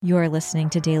You're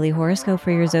listening to Daily Horoscope for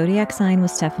your zodiac sign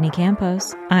with Stephanie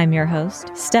Campos. I'm your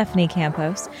host, Stephanie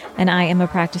Campos, and I am a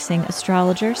practicing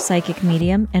astrologer, psychic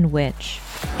medium, and witch.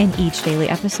 In each daily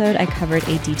episode, I covered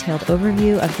a detailed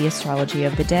overview of the astrology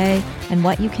of the day and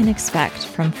what you can expect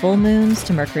from full moons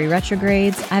to Mercury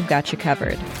retrogrades. I've got you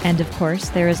covered. And of course,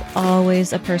 there is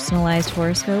always a personalized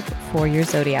horoscope for your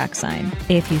zodiac sign.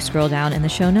 If you scroll down in the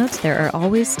show notes, there are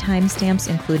always timestamps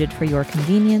included for your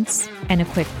convenience. And a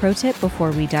quick pro tip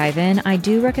before we dive in, I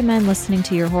do recommend listening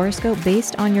to your horoscope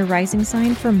based on your rising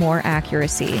sign for more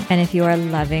accuracy. And if you are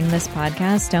loving this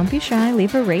podcast, don't be shy,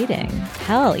 leave a rating.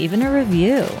 Hell, even a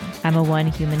review. I'm a one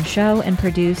human show and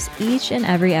produce each and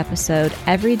every episode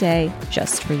every day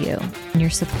just for you. And your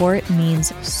support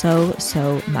means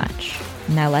so much.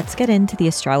 Now let's get into the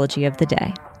astrology of the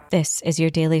day. This is your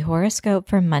daily horoscope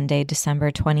for Monday,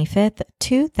 December 25th,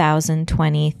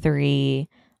 2023.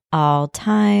 All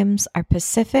times are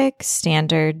Pacific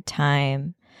Standard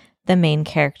Time. The main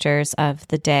characters of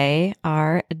the day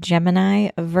are Gemini,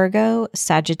 Virgo,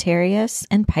 Sagittarius,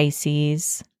 and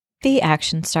Pisces. The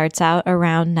action starts out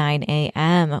around 9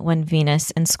 a.m. when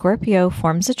Venus in Scorpio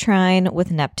forms a trine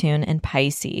with Neptune in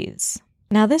Pisces.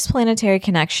 Now, this planetary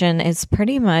connection is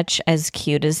pretty much as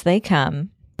cute as they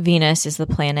come. Venus is the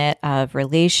planet of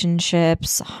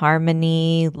relationships,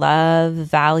 harmony, love,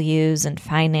 values, and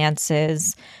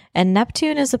finances. And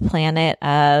Neptune is a planet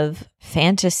of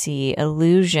fantasy,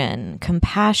 illusion,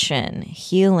 compassion,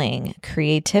 healing,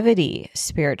 creativity,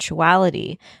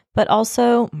 spirituality, but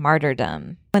also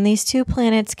martyrdom. When these two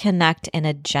planets connect in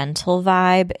a gentle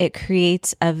vibe, it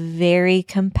creates a very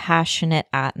compassionate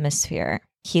atmosphere.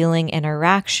 Healing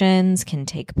interactions can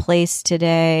take place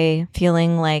today,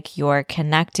 feeling like you're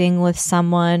connecting with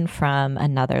someone from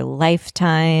another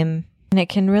lifetime. And it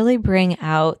can really bring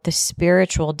out the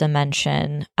spiritual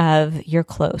dimension of your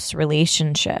close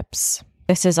relationships.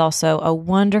 This is also a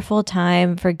wonderful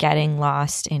time for getting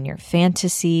lost in your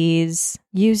fantasies,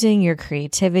 using your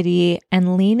creativity,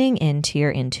 and leaning into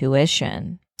your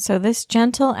intuition. So this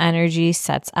gentle energy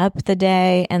sets up the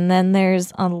day, and then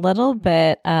there's a little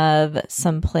bit of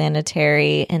some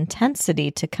planetary intensity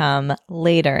to come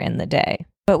later in the day.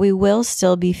 But we will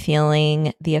still be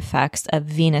feeling the effects of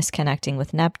Venus connecting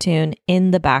with Neptune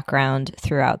in the background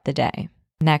throughout the day.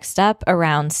 Next up,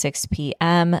 around 6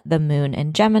 p.m., the moon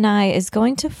in Gemini is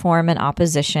going to form an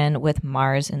opposition with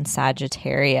Mars in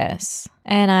Sagittarius.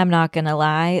 And I'm not going to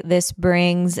lie, this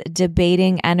brings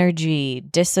debating energy,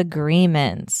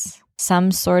 disagreements,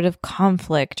 some sort of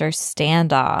conflict or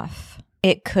standoff.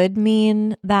 It could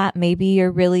mean that maybe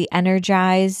you're really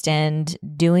energized and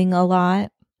doing a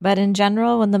lot. But in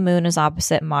general, when the moon is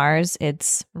opposite Mars,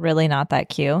 it's really not that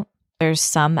cute. There's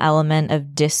some element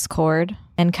of discord.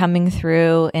 And coming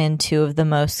through in two of the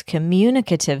most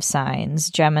communicative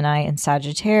signs, Gemini and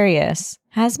Sagittarius,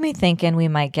 has me thinking we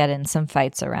might get in some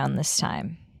fights around this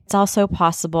time. It's also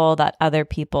possible that other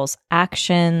people's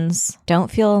actions don't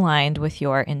feel aligned with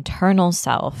your internal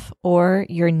self or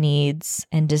your needs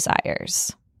and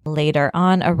desires. Later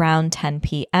on, around 10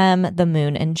 p.m., the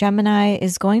moon in Gemini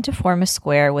is going to form a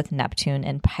square with Neptune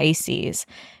in Pisces.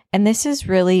 And this is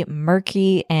really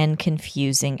murky and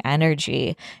confusing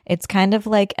energy. It's kind of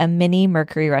like a mini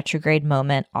Mercury retrograde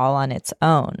moment all on its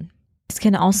own. This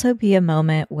can also be a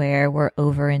moment where we're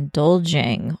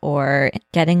overindulging or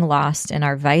getting lost in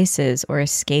our vices or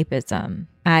escapism.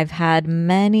 I've had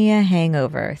many a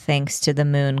hangover thanks to the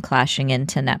moon clashing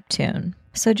into Neptune.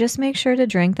 So just make sure to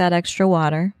drink that extra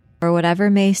water or whatever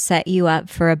may set you up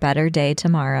for a better day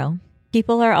tomorrow.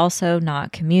 People are also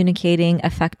not communicating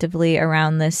effectively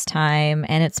around this time,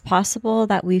 and it's possible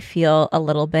that we feel a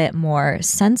little bit more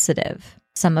sensitive.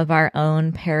 Some of our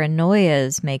own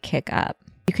paranoias may kick up.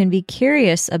 You can be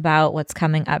curious about what's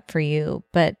coming up for you,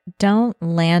 but don't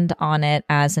land on it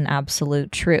as an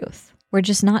absolute truth. We're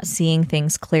just not seeing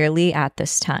things clearly at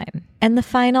this time. And the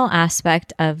final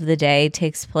aspect of the day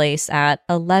takes place at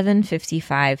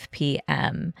 11:55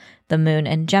 p.m. The moon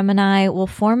in Gemini will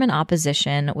form an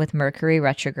opposition with Mercury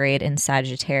retrograde in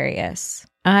Sagittarius.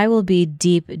 I will be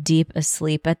deep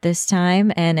asleep at this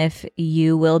time, and if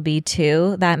you will be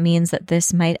too, that means that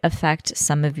this might affect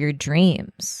some of your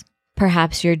dreams.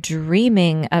 Perhaps you're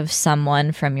dreaming of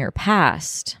someone from your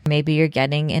past. Maybe you're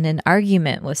getting in an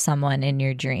argument with someone in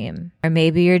your dream. Or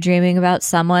maybe you're dreaming about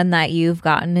someone that you've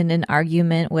gotten in an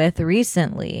argument with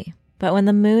recently. But when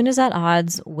the moon is at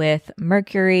odds with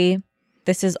Mercury,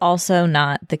 this is also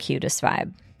not the cutest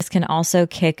vibe. This can also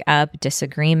kick up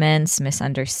disagreements,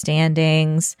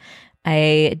 misunderstandings,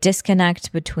 a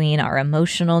disconnect between our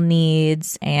emotional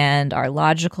needs and our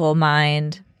logical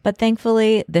mind. But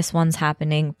thankfully, this one's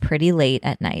happening pretty late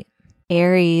at night.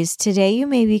 Aries, today you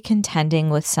may be contending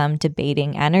with some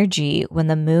debating energy when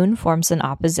the moon forms an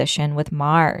opposition with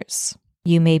Mars.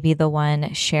 You may be the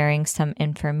one sharing some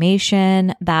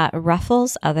information that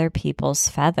ruffles other people's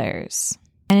feathers.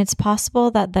 And it's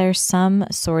possible that there's some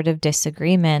sort of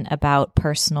disagreement about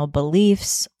personal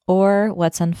beliefs or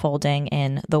what's unfolding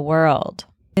in the world.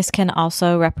 This can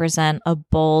also represent a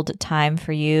bold time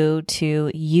for you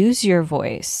to use your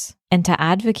voice and to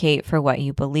advocate for what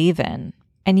you believe in.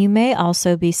 And you may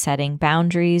also be setting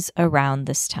boundaries around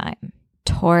this time.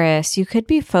 Taurus, you could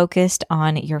be focused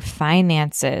on your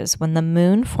finances when the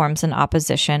moon forms an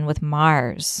opposition with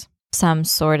Mars. Some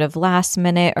sort of last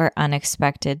minute or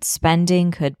unexpected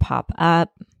spending could pop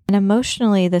up. And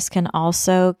emotionally, this can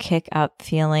also kick up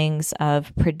feelings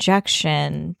of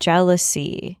projection,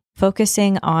 jealousy,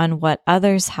 focusing on what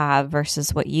others have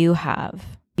versus what you have.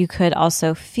 You could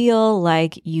also feel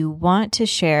like you want to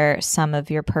share some of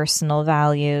your personal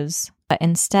values, but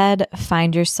instead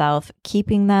find yourself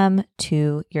keeping them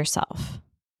to yourself.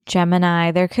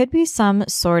 Gemini, there could be some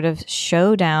sort of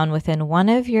showdown within one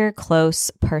of your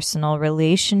close personal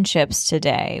relationships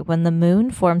today when the moon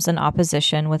forms an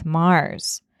opposition with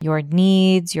Mars. Your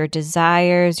needs, your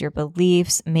desires, your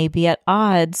beliefs may be at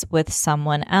odds with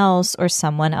someone else or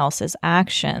someone else's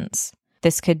actions.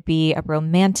 This could be a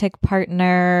romantic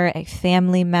partner, a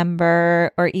family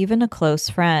member, or even a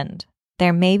close friend.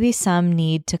 There may be some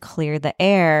need to clear the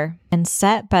air and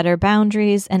set better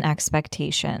boundaries and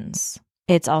expectations.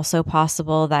 It's also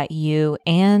possible that you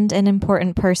and an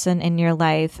important person in your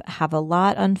life have a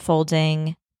lot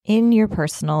unfolding in your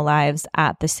personal lives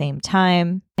at the same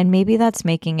time, and maybe that's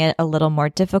making it a little more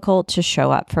difficult to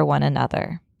show up for one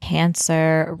another.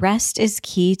 Cancer, rest is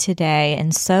key today,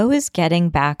 and so is getting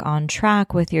back on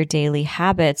track with your daily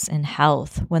habits and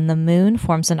health when the moon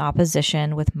forms an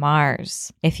opposition with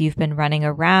Mars. If you've been running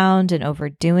around and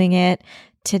overdoing it,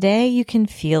 today you can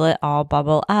feel it all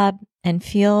bubble up and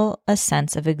feel a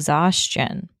sense of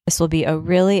exhaustion. This will be a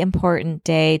really important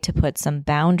day to put some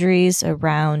boundaries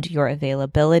around your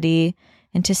availability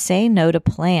and to say no to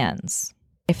plans.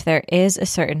 If there is a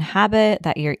certain habit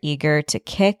that you're eager to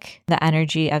kick, the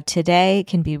energy of today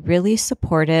can be really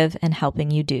supportive in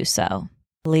helping you do so.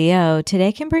 Leo,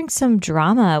 today can bring some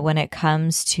drama when it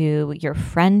comes to your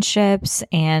friendships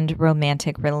and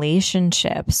romantic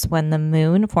relationships when the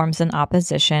moon forms an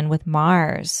opposition with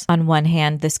Mars. On one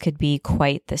hand, this could be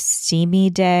quite the steamy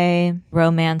day.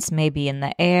 Romance may be in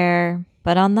the air.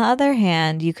 But on the other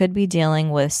hand, you could be dealing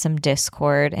with some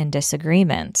discord and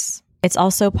disagreements. It's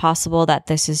also possible that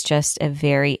this is just a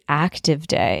very active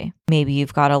day. Maybe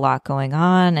you've got a lot going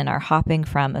on and are hopping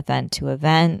from event to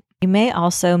event. You may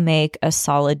also make a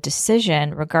solid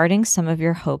decision regarding some of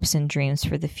your hopes and dreams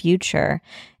for the future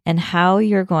and how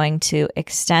you're going to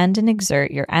extend and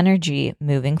exert your energy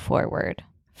moving forward.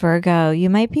 Virgo, you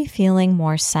might be feeling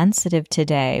more sensitive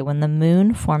today when the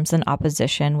moon forms an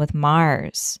opposition with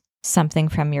Mars. Something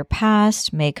from your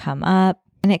past may come up,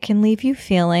 and it can leave you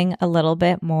feeling a little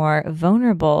bit more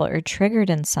vulnerable or triggered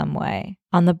in some way.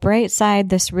 On the bright side,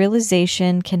 this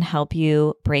realization can help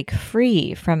you break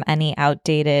free from any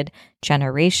outdated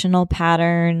generational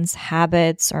patterns,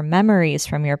 habits, or memories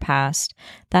from your past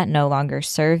that no longer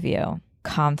serve you.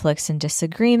 Conflicts and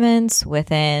disagreements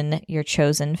within your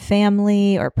chosen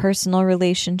family or personal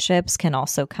relationships can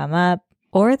also come up.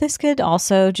 Or this could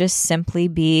also just simply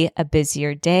be a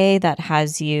busier day that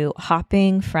has you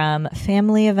hopping from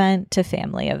family event to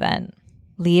family event.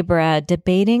 Libra,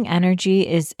 debating energy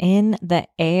is in the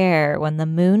air when the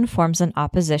moon forms an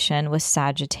opposition with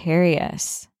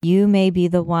Sagittarius. You may be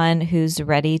the one who's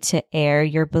ready to air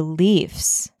your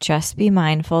beliefs. Just be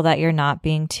mindful that you're not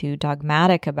being too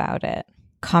dogmatic about it.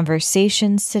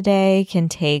 Conversations today can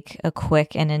take a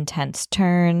quick and intense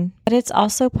turn, but it's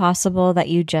also possible that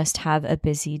you just have a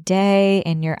busy day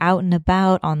and you're out and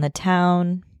about on the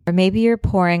town, or maybe you're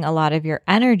pouring a lot of your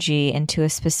energy into a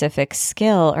specific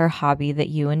skill or hobby that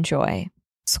you enjoy.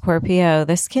 Scorpio,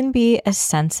 this can be a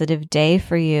sensitive day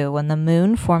for you when the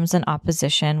moon forms an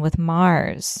opposition with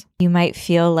Mars. You might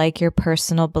feel like your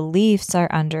personal beliefs are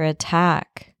under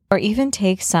attack, or even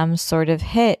take some sort of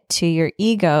hit to your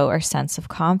ego or sense of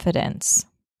confidence.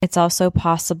 It's also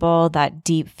possible that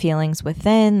deep feelings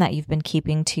within that you've been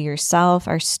keeping to yourself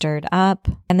are stirred up,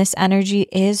 and this energy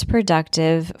is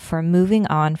productive for moving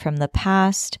on from the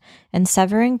past and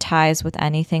severing ties with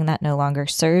anything that no longer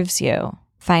serves you.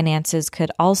 Finances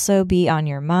could also be on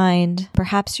your mind.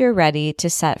 Perhaps you're ready to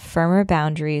set firmer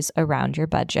boundaries around your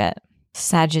budget.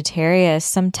 Sagittarius,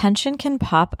 some tension can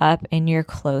pop up in your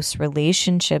close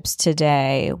relationships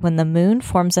today when the moon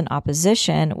forms an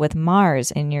opposition with Mars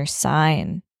in your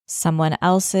sign. Someone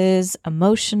else's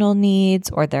emotional needs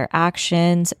or their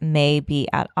actions may be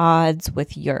at odds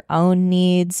with your own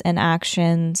needs and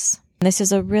actions. This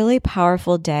is a really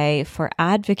powerful day for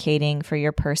advocating for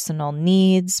your personal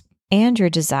needs and your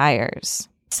desires.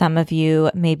 Some of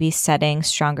you may be setting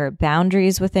stronger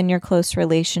boundaries within your close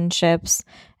relationships,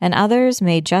 and others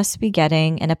may just be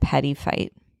getting in a petty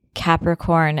fight.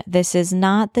 Capricorn, this is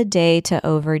not the day to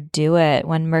overdo it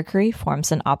when Mercury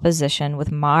forms an opposition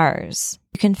with Mars.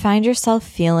 You can find yourself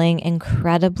feeling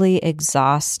incredibly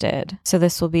exhausted. So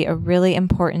this will be a really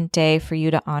important day for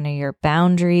you to honor your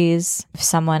boundaries. If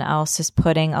someone else is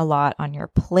putting a lot on your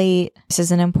plate, this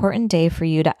is an important day for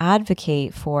you to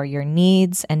advocate for your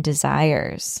needs and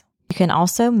desires. You can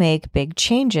also make big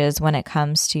changes when it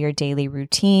comes to your daily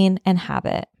routine and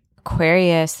habit.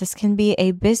 Aquarius, this can be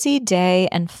a busy day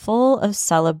and full of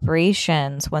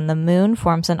celebrations when the moon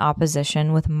forms an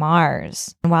opposition with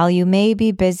Mars. And while you may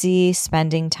be busy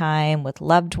spending time with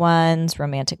loved ones,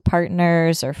 romantic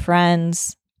partners, or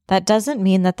friends, that doesn't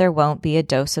mean that there won't be a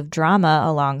dose of drama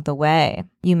along the way.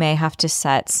 You may have to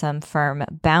set some firm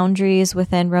boundaries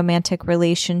within romantic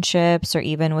relationships or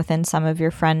even within some of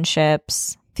your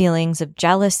friendships. Feelings of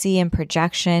jealousy and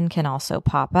projection can also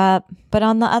pop up. But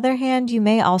on the other hand, you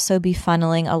may also be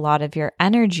funneling a lot of your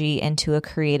energy into a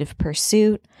creative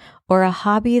pursuit or a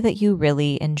hobby that you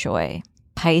really enjoy.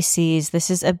 Pisces, this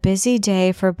is a busy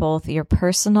day for both your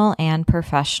personal and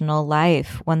professional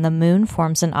life when the moon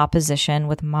forms an opposition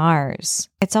with Mars.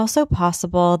 It's also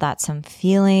possible that some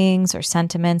feelings or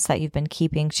sentiments that you've been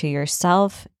keeping to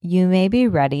yourself, you may be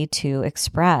ready to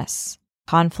express.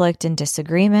 Conflict and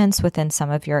disagreements within some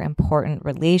of your important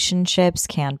relationships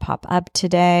can pop up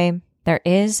today. There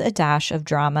is a dash of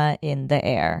drama in the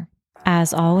air.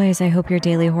 As always, I hope your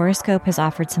daily horoscope has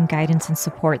offered some guidance and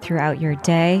support throughout your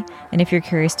day. And if you're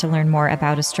curious to learn more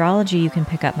about astrology, you can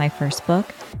pick up my first book,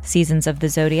 Seasons of the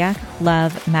Zodiac,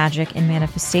 Love, Magic, and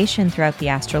Manifestation throughout the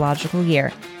astrological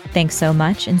year. Thanks so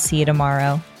much and see you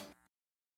tomorrow.